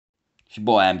It's your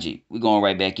boy MG. We going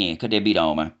right back in. Cut that beat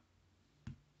on, man.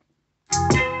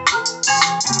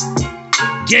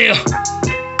 Yeah.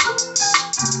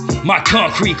 My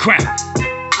concrete crown.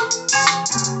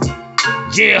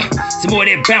 Yeah. Some more of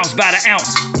that bounce by the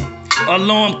ounce.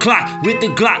 Alarm clock with the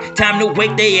Glock, time to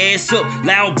wake they ass up.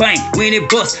 Loud bang when it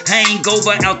bust,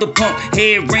 hangover out the pump.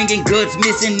 Head ringing, guts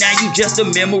missing, now you just a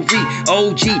memory.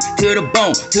 OG to the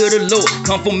bone, to the Lord,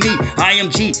 come for me.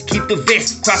 IMG, keep the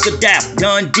vest, crocodile,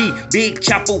 Dundee. Big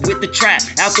chopper with the trap,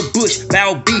 out the bush,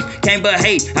 bow beef, can't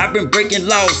behave. I've been breaking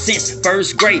laws since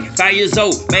first grade, 5 years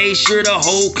old. Made sure the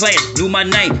whole class knew my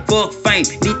name. Fuck fame,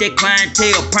 need that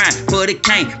clientele prime for the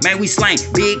cane. Man, we slang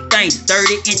big things,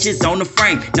 30 inches on the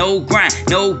frame. No grind,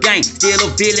 no game, still a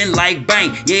villain like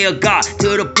Bang. Yeah, God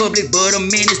to the public, but a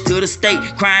menace to the state.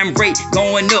 Crime rate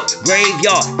going up,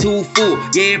 graveyard too full.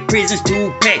 Yeah, prisons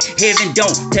too packed. Heaven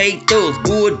don't take thugs.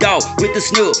 Bulldog with the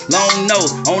snub, long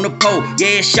nose on the pole.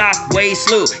 Yeah, shockwave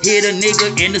slug, hit a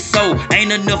nigga in the soul.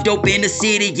 Ain't enough dope in the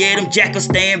city. Yeah, them jackals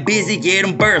staying busy. Yeah,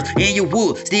 them birds in your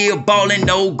wood, still ballin',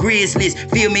 no grizzlies.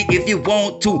 Feel me if you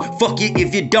want to, fuck you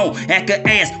if you don't. Act a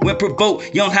ass when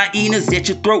provoked. Young hyenas at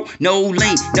your throat. No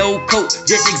lean, no coat,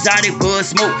 just exotic bud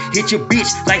smoke. Hit your bitch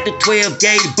like the 12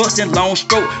 gauge, bustin' long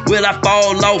stroke. Will I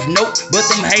fall off? Nope, but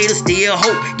them haters still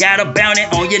hope. Got a bounty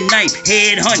on your name,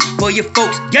 head hunt for your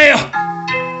folks. Yeah,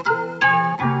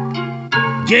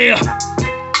 yeah,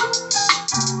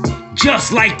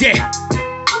 just like that.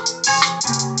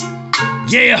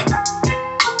 Yeah.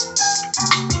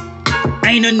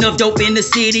 Ain't enough dope in the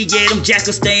city, yeah, them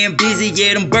jackals staying busy,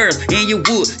 yeah, them birds in your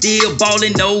wood, still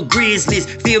ballin', no grizzlies.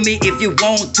 Feel me if you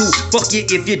want to, fuck you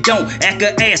if you don't. Act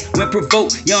a ass when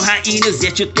provoked, young hyenas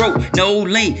at your throat. No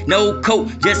lean, no coat,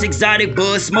 just exotic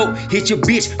bud smoke. Hit your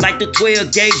bitch like the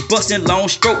 12 gauge, bustin' long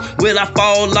stroke. Will I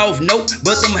fall off? Nope,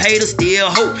 but them haters still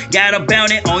hope. Got a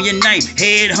bounty on your name,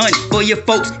 head hunt for your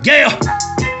folks. Yeah,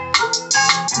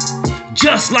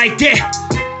 just like that.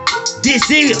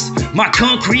 This is my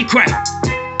concrete crown.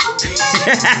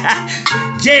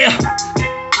 Yeah,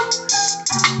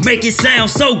 make it sound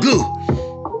so good.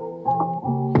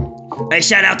 Hey,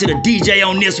 shout out to the DJ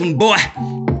on this one, boy.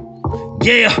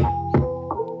 Yeah.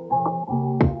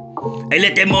 Hey,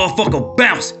 let that motherfucker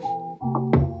bounce.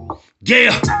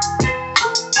 Yeah.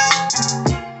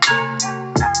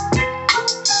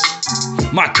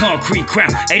 My concrete crown.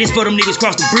 Hey, this for them niggas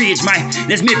cross the bridge, man.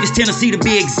 That's Memphis, Tennessee to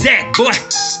be exact, boy.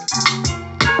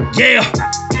 Yeah.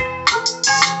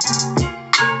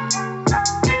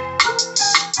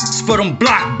 It's for them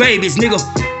block babies, nigga.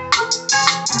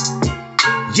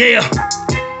 Yeah.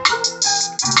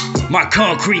 My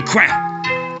concrete crown.